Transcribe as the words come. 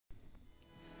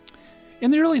In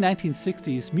the early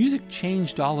 1960s, music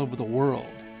changed all over the world.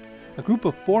 A group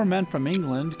of 4 men from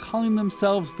England, calling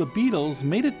themselves the Beatles,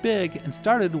 made it big and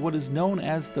started what is known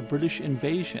as the British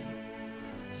Invasion.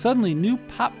 Suddenly, new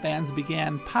pop bands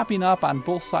began popping up on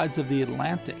both sides of the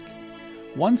Atlantic.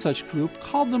 One such group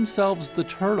called themselves the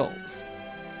Turtles.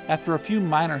 After a few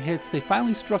minor hits, they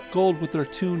finally struck gold with their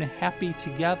tune Happy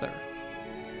Together.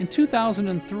 In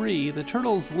 2003, the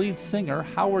Turtles' lead singer,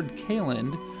 Howard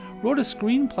Kaylan, wrote a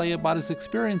screenplay about his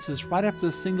experiences right after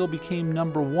the single became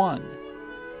 #1.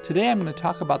 Today I'm going to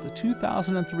talk about the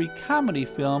 2003 comedy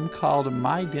film called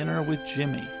My Dinner with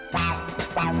Jimi.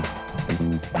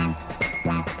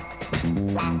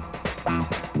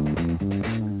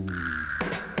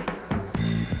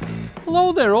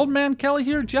 Hello there, Old Man Kelly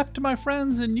here, Jeff to my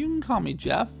friends, and you can call me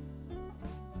Jeff.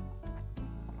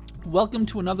 Welcome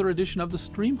to another edition of the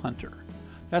Streamhunter.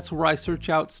 That's where I search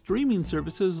out streaming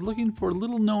services looking for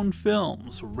little-known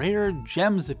films, rare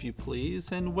gems if you please,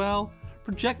 and well,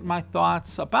 project my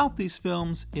thoughts about these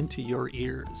films into your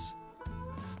ears.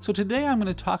 So today I'm going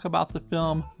to talk about the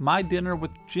film My Dinner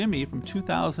with Jimi from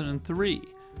 2003.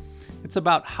 It's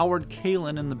about Howard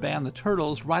Kaylan and the band The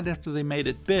Turtles right after they made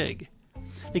it big.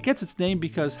 It gets its name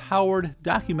because Howard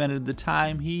documented the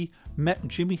time he met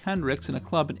Jimi Hendrix in a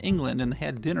club in England and they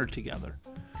had dinner together.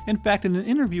 In fact, in an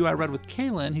interview I read with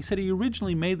Kaylan, he said he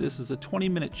originally made this as a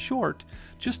 20-minute short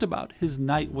just about his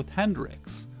night with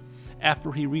Hendrix.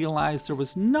 After he realized there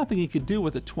was nothing he could do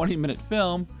with a 20-minute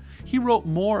film, he wrote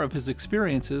more of his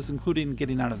experiences, including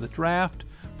getting out of the draft,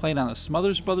 playing on the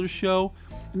Smothers Brothers show,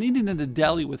 and eating at a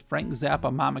deli with Frank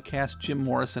Zappa, Mama Cass, Jim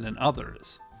Morrison, and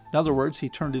others. In other words, he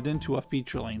turned it into a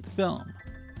feature-length film.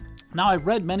 Now, I've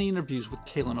read many interviews with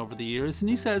Kaylan over the years, and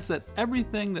he says that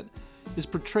everything that is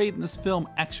portrayed in this film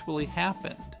actually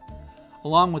happened.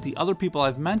 Along with the other people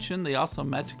I've mentioned, they also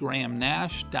met Graham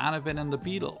Nash, Donovan, and the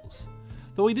Beatles.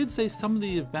 Though he did say some of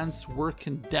the events were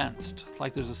condensed,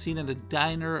 like there's a scene at a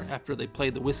diner after they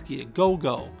played the Whiskey a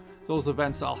Go-Go. Those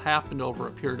events all happened over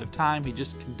a period of time. He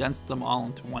just condensed them all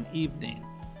into one evening,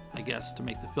 I guess, to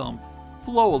make the film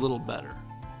flow a little better.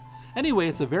 Anyway,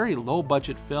 it's a very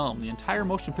low-budget film. The entire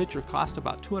motion picture cost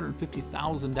about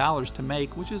 $250,000 to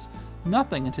make, which is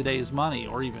nothing in today's money,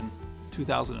 or even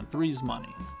 2003's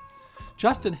money.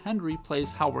 Justin Hendry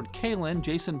plays Howard Kaylan,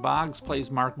 Jason Boggs plays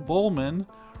Mark Bowman,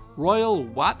 Royal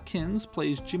Watkins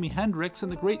plays Jimi Hendrix, and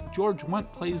the great George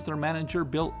Wendt plays their manager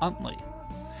Bill Utley.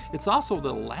 It's also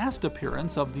the last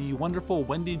appearance of the wonderful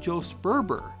Wendy Jo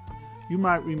Sperber. You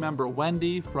might remember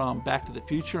Wendy from Back to the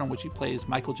Future, in which he plays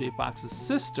Michael J. Fox's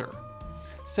sister.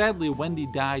 Sadly, Wendy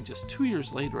died just 2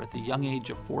 years later at the young age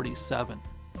of 47.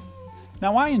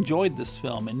 Now, I enjoyed this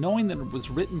film, and knowing that it was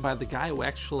written by the guy who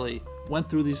actually went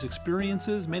through these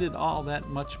experiences made it all that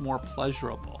much more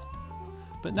pleasurable.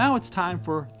 But now it's time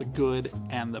for the good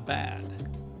and the bad.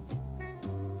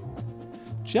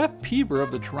 Jeff Peaver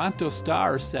of the Toronto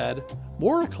Star said,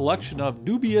 "More a collection of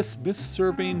dubious,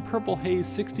 myth-serving, purple haze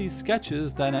 60s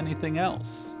sketches than anything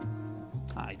else."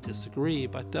 I disagree,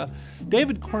 but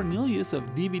David Cornelius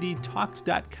of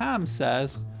DVDTalks.com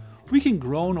says, "We can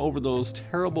groan over those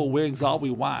terrible wigs all we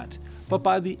want, but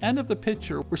by the end of the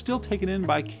picture, we're still taken in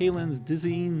by Kaylan's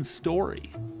dizzying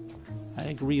story." I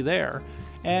agree there.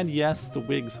 And yes, the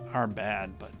wigs are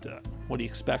bad, but what do you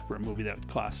expect for a movie that would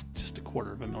cost just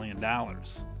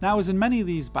 $250,000? Now, as in many of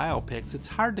these biopics, it's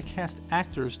hard to cast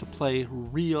actors to play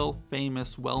real,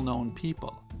 famous, well-known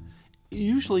people. It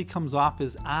usually comes off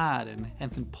as odd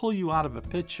and can pull you out of a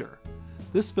picture.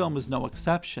 This film is no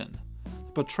exception.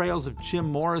 The portrayals of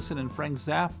Jim Morrison and Frank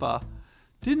Zappa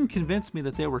didn't convince me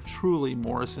that they were truly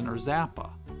Morrison or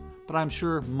Zappa, but I'm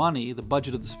sure money, the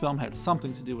budget of this film, had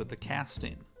something to do with the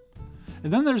casting.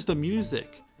 And then there's the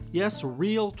music. Yes,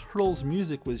 real Turtles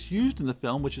music was used in the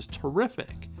film, which is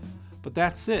terrific, but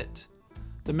that's it.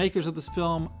 The makers of this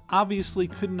film obviously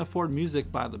couldn't afford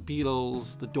music by the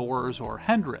Beatles, the Doors, or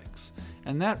Hendrix,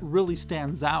 and that really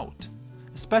stands out,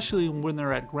 especially when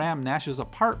they're at Graham Nash's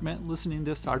apartment listening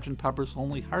to Sgt. Pepper's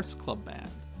Lonely Hearts Club Band.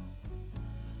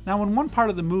 Now, in one part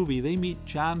of the movie, they meet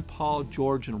John, Paul,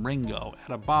 George, and Ringo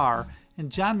at a bar, and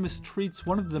John mistreats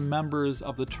one of the members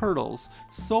of the Turtles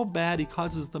so bad he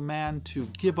causes the man to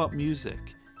give up music.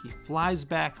 He flies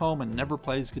back home and never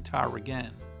plays guitar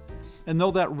again. And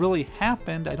though that really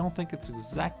happened, I don't think it's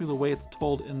exactly the way it's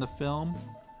told in the film.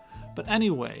 But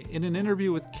anyway, in an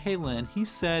interview with Kaylan, he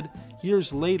said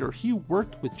years later he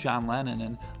worked with John Lennon,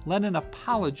 and Lennon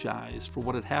apologized for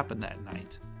what had happened that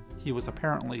night. He was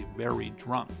apparently very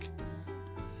drunk.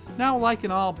 Now, like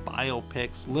in all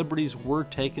biopics, liberties were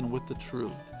taken with the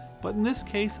truth. But in this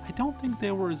case, I don't think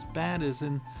they were as bad as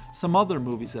in some other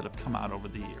movies that have come out over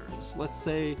the years. Let's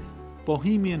say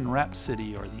Bohemian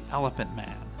Rhapsody or The Elephant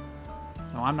Man.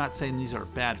 Now, I'm not saying these are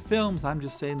bad films, I'm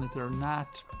just saying that they're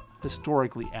not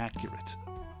historically accurate.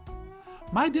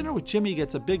 My Dinner with Jimmy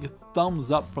gets a big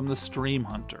thumbs up from the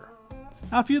Streamhunter.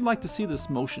 Now, if you'd like to see this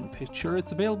motion picture,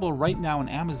 it's available right now on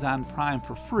Amazon Prime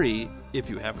for free if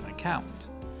you have an account.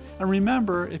 And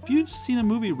remember, if you've seen a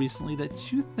movie recently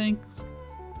that you think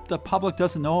the public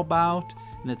doesn't know about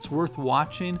and it's worth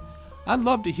watching, I'd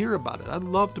love to hear about it. I'd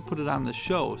love to put it on the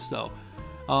show. So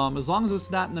as long as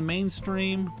it's not in the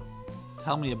mainstream,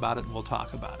 tell me about it and we'll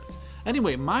talk about it.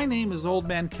 Anyway, my name is Old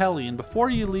Man Kelly, and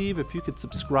before you leave, if you could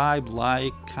subscribe,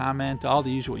 like, comment, all the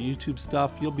usual YouTube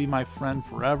stuff, you'll be my friend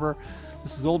forever.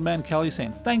 This is Old Man Kelly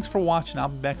saying thanks for watching. I'll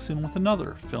be back soon with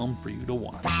another film for you to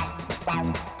watch.